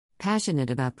Passionate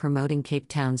about promoting Cape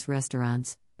Town's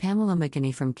restaurants, Pamela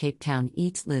McKinney from Cape Town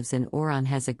Eats lives in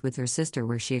Oranjezit with her sister,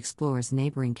 where she explores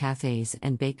neighboring cafes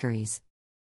and bakeries.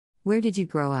 Where did you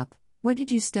grow up? What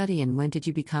did you study, and when did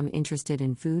you become interested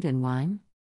in food and wine?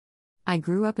 I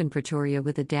grew up in Pretoria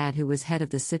with a dad who was head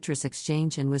of the Citrus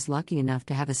Exchange and was lucky enough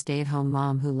to have a stay-at-home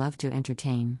mom who loved to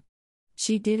entertain.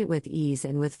 She did it with ease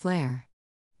and with flair.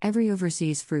 Every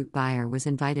overseas fruit buyer was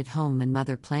invited home, and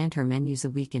mother planned her menus a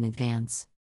week in advance.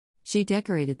 She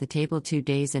decorated the table 2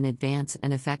 days in advance,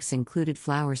 and effects included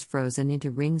flowers frozen into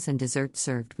rings and dessert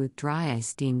served with dry ice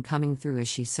steam coming through as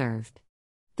she served.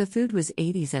 The food was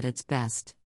 80s at its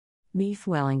best. Beef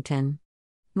Wellington,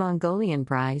 Mongolian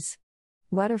braais,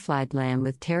 butterflied lamb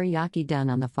with teriyaki done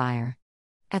on the fire.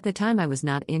 At the time I was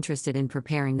not interested in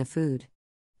preparing the food.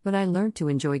 But I learned to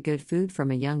enjoy good food from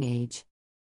a young age.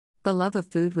 The love of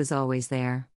food was always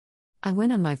there. I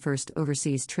went on my first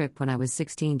overseas trip when I was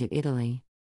 16 to Italy.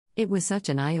 It was such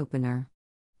an eye-opener.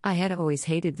 I had always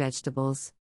hated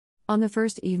vegetables. On the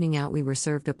first evening out, we were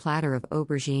served a platter of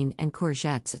aubergine and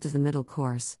courgettes as the middle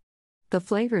course. The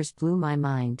flavors blew my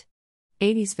mind.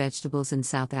 80s vegetables in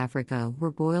South Africa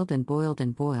were boiled and boiled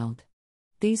and boiled.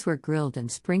 These were grilled and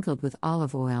sprinkled with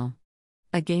olive oil.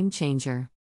 A game changer.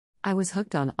 I was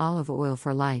hooked on olive oil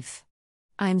for life.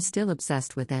 I am still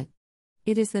obsessed with it.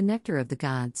 It is the nectar of the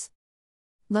gods.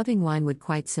 Loving wine would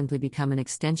quite simply become an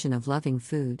extension of loving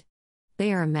food.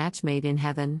 They are a match made in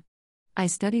heaven. I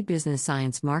studied business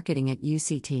science marketing at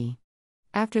UCT.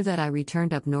 After that, I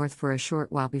returned up north for a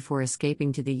short while before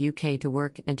escaping to the UK to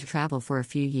work and to travel for a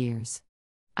few years.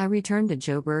 I returned to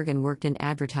Joburg and worked in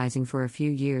advertising for a few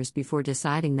years before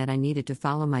deciding that I needed to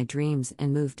follow my dreams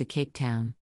and move to Cape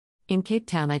Town. In Cape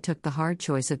Town, I took the hard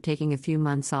choice of taking a few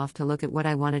months off to look at what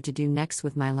I wanted to do next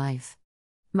with my life.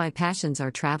 My passions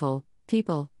are travel,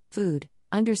 people, food,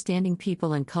 understanding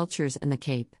people and cultures, and the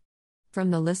Cape. From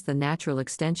the list, the natural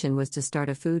extension was to start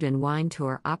a food and wine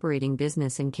tour operating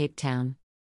business in Cape Town.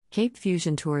 Cape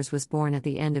Fusion Tours was born at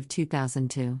the end of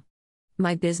 2002.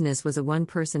 My business was a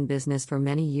one-person business for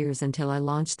many years until I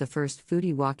launched the first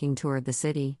foodie walking tour of the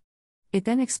city. It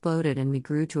then exploded, and we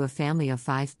grew to a family of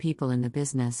 5 people in the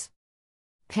business.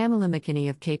 Pamela McKinney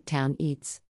of Cape Town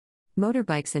Eats.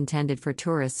 Motorbikes intended for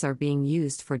tourists are being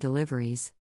used for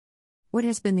deliveries. What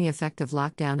has been the effect of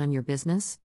lockdown on your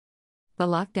business? The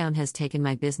lockdown has taken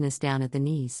my business down at the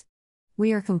knees.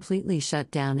 We are completely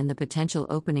shut down, and the potential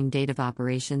opening date of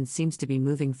operations seems to be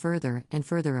moving further and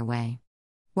further away.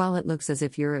 While it looks as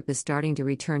if Europe is starting to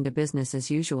return to business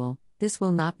as usual, this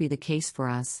will not be the case for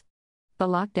us. The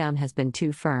lockdown has been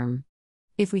too firm.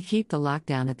 If we keep the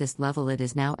lockdown at this level, it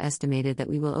is now estimated that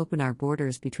we will open our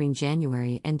borders between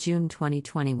January and June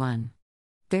 2021.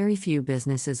 Very few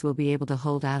businesses will be able to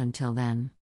hold out until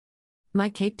then. My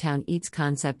Cape Town Eats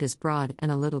concept is broad and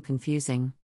a little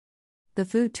confusing. The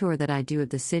food tour that I do of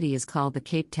the city is called the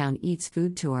Cape Town Eats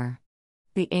Food Tour.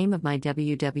 The aim of my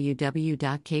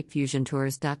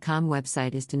www.capefusiontours.com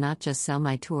website is to not just sell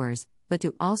my tours, but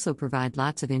to also provide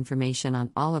lots of information on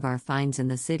all of our finds in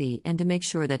the city, and to make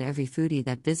sure that every foodie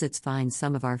that visits finds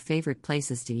some of our favorite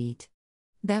places to eat.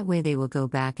 That way they will go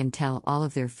back and tell all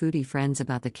of their foodie friends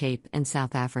about the Cape and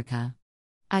South Africa.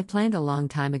 I planned a long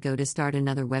time ago to start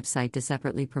another website to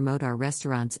separately promote our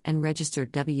restaurants and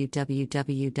registered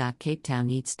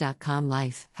www.capetowneats.com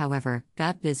life, however,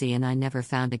 got busy and I never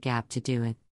found a gap to do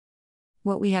it.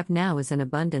 What we have now is an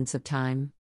abundance of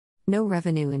time. No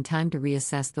revenue and time to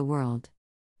reassess the world.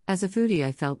 As a foodie,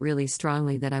 I felt really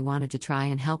strongly that I wanted to try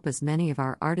and help as many of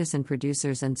our artisan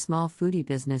producers and small foodie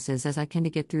businesses as I can to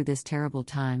get through this terrible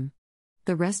time.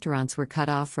 The restaurants were cut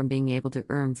off from being able to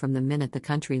earn from the minute the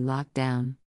country locked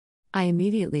down. I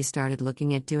immediately started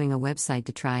looking at doing a website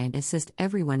to try and assist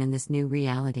everyone in this new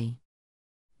reality.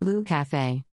 Blue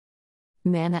Cafe.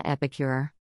 Manna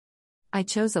Epicure. I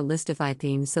chose a Listify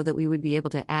theme so that we would be able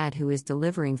to add who is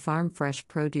delivering farm fresh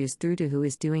produce through to who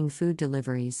is doing food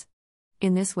deliveries.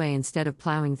 In this way, instead of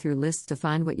plowing through lists to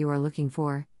find what you are looking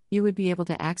for, you would be able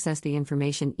to access the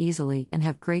information easily and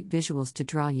have great visuals to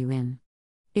draw you in.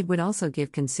 It would also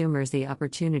give consumers the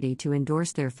opportunity to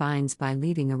endorse their finds by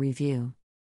leaving a review.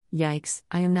 Yikes,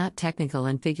 I am not technical,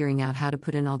 and figuring out how to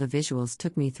put in all the visuals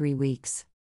took me 3 weeks.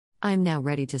 I am now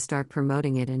ready to start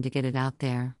promoting it and to get it out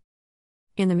there.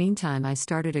 In the meantime, I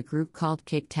started a group called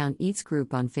Cape Town Eats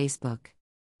Group on Facebook.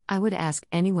 I would ask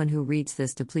anyone who reads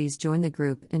this to please join the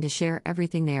group and to share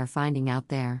everything they are finding out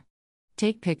there.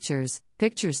 Take pictures,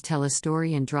 pictures tell a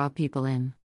story and draw people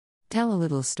in. Tell a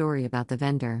little story about the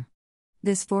vendor.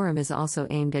 This forum is also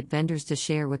aimed at vendors to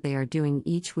share what they are doing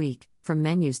each week, from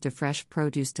menus to fresh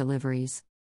produce deliveries.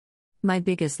 My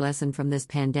biggest lesson from this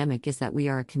pandemic is that we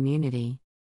are a community.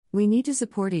 We need to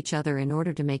support each other in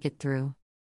order to make it through.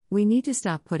 We need to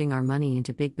stop putting our money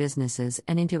into big businesses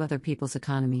and into other people's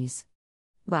economies.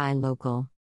 Buy local.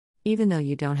 Even though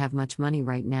you don't have much money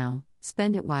right now,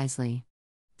 spend it wisely.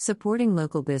 Supporting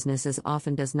local businesses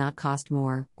often does not cost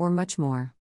more, or much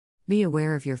more. Be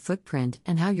aware of your footprint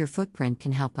and how your footprint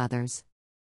can help others.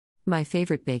 My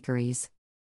favorite bakeries.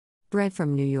 Bread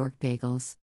from New York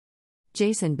Bagels.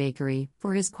 Jason Bakery,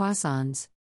 for his croissants.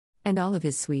 And all of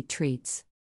his sweet treats.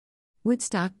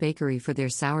 Woodstock Bakery for their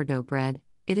sourdough bread.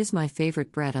 It is my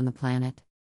favorite bread on the planet.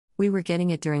 We were getting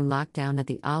it during lockdown at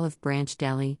the Olive Branch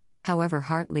Deli, however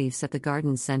Heartleafs at the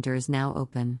Garden Center is now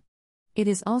open. It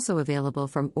is also available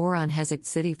from Oron-Hezek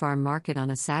City Farm Market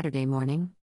on a Saturday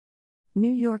morning.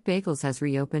 New York Bagels has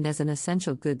reopened as an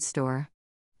essential goods store.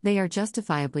 They are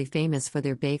justifiably famous for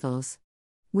their bagels.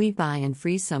 We buy and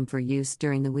freeze some for use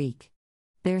during the week.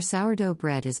 Their sourdough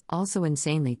bread is also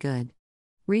insanely good.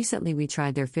 Recently we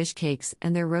tried their fish cakes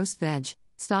and their roast veg.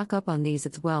 Stock up on these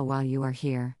as well while you are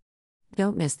here.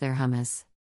 Don't miss their hummus.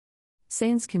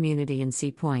 Sands Community in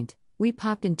Sea Point. We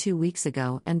popped in 2 weeks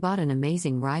ago and bought an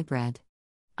amazing rye bread.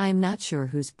 I am not sure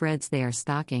whose breads they are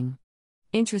stocking.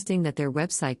 Interesting that their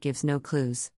website gives no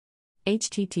clues.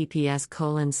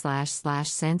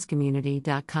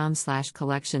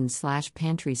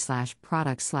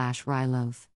 https://sandscommunity.com/collection/pantry/product/rye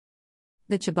loaf.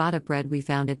 The ciabatta bread we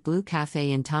found at Blue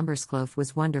Cafe in Tomberskloof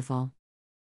was wonderful.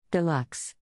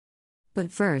 Deluxe.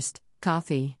 But first,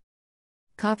 coffee.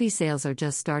 Coffee sales are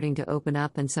just starting to open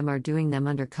up and some are doing them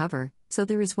undercover, so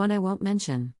there is one I won't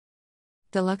mention.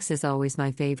 Deluxe is always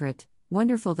my favorite.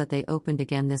 Wonderful that they opened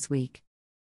again this week.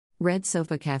 Red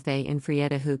Sofa Cafe in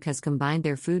Friedhoek has combined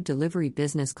their food delivery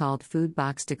business called Food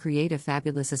Box to create a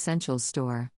fabulous essentials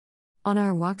store. On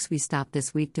our walks we stopped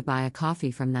this week to buy a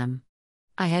coffee from them.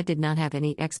 Did not have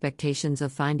any expectations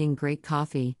of finding great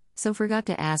coffee, so forgot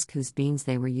to ask whose beans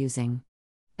they were using.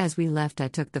 As we left I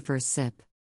took the first sip.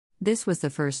 This was the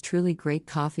first truly great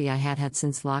coffee I had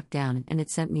since lockdown and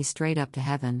it sent me straight up to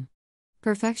heaven.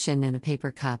 Perfection in a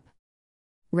paper cup.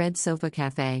 Red Sofa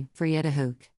Cafe,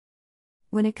 Friedhoek.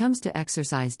 When it comes to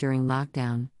exercise during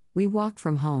lockdown, we walk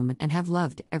from home and have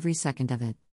loved every second of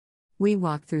it. We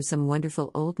walk through some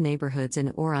wonderful old neighborhoods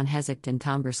in Oron-Hezek and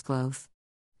Tomberskloof.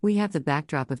 We have the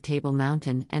backdrop of Table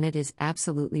Mountain and it is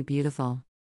absolutely beautiful.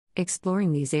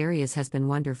 Exploring these areas has been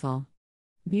wonderful.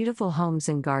 Beautiful homes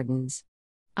and gardens.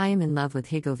 I am in love with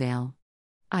Higovale.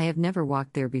 I have never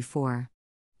walked there before.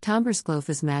 Tomberskloof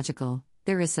is magical,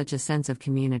 there is such a sense of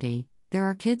community, there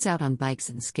are kids out on bikes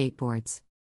and skateboards.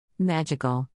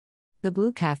 Magical. The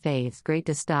Blue Cafe is great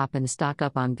to stop and stock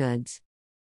up on goods.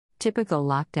 Typical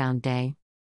lockdown day.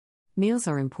 Meals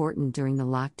are important during the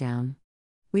lockdown.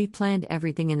 We planned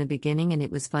everything in the beginning and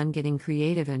it was fun getting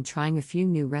creative and trying a few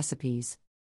new recipes.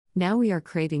 Now we are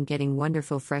craving getting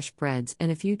wonderful fresh breads and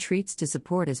a few treats to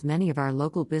support as many of our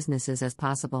local businesses as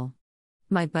possible.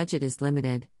 My budget is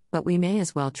limited, but we may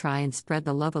as well try and spread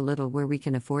the love a little where we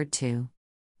can afford to.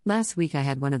 Last week I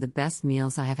had one of the best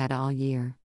meals I have had all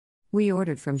year. We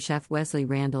ordered from Chef Wesley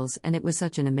Randalls and it was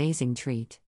such an amazing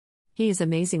treat. He is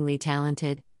amazingly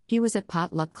talented. He was at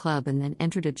Potluck Club and then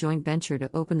entered a joint venture to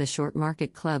open the Short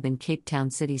Market Club in Cape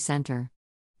Town City Center.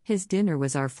 His dinner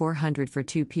was our 400 for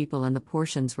 2 people and the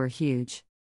portions were huge.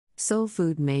 Soul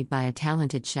food made by a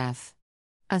talented chef.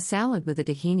 A salad with a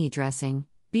tahini dressing,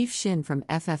 beef shin from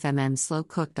FFMM slow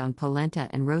cooked on polenta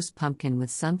and roast pumpkin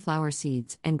with sunflower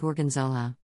seeds and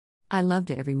gorgonzola. I loved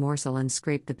every morsel and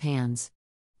scraped the pans.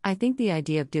 I think the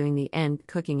idea of doing the end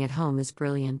cooking at home is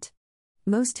brilliant.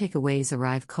 Most takeaways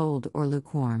arrive cold or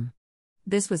lukewarm.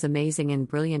 This was amazing and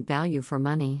brilliant value for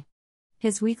money.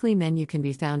 His weekly menu can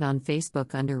be found on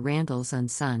Facebook under Randalls &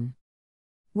 Son.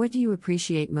 What do you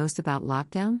appreciate most about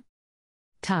lockdown?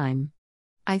 Time.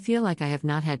 I feel like I have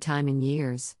not had time in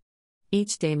years.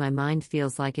 Each day my mind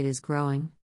feels like it is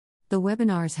growing. The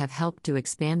webinars have helped to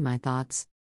expand my thoughts.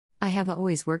 I have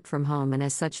always worked from home and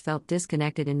as such felt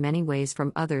disconnected in many ways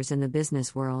from others in the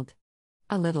business world.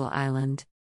 A little island.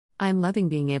 I am loving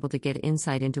being able to get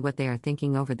insight into what they are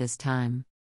thinking over this time.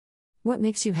 What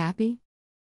makes you happy?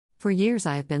 For years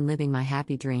I have been living my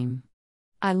happy dream.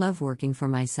 I love working for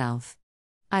myself.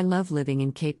 I love living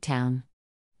in Cape Town.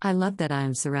 I love that I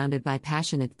am surrounded by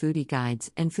passionate foodie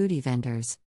guides and foodie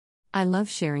vendors. I love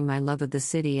sharing my love of the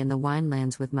city and the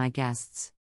winelands with my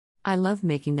guests. I love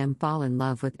making them fall in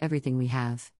love with everything we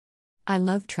have. I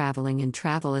love traveling and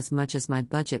travel as much as my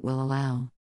budget will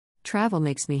allow. Travel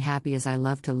makes me happy as I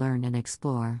love to learn and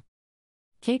explore.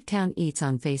 Cape Town Eats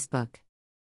on Facebook.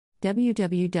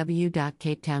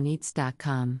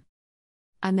 www.capetowneats.com.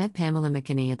 I met Pamela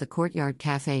McKinney at the Courtyard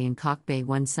Cafe in Kalk Bay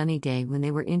one sunny day when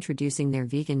they were introducing their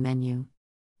vegan menu.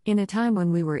 In a time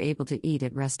when we were able to eat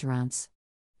at restaurants,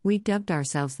 we dubbed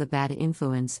ourselves the bad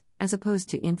influence, as opposed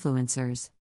to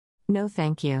influencers. No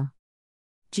thank you.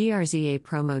 GRZA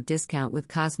promo discount with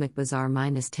Cosmic Bazaar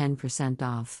minus 10%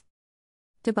 off.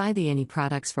 To buy any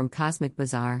products from Cosmic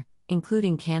Bazaar,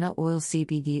 including Canna Oil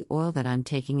CBD oil that I'm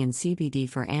taking and CBD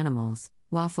for animals,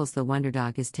 Waffles the Wonder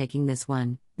Dog is taking this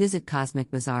one, visit Cosmic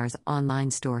Bazaar's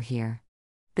online store here.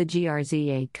 The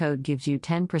GRZA code gives you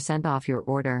 10% off your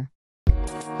order.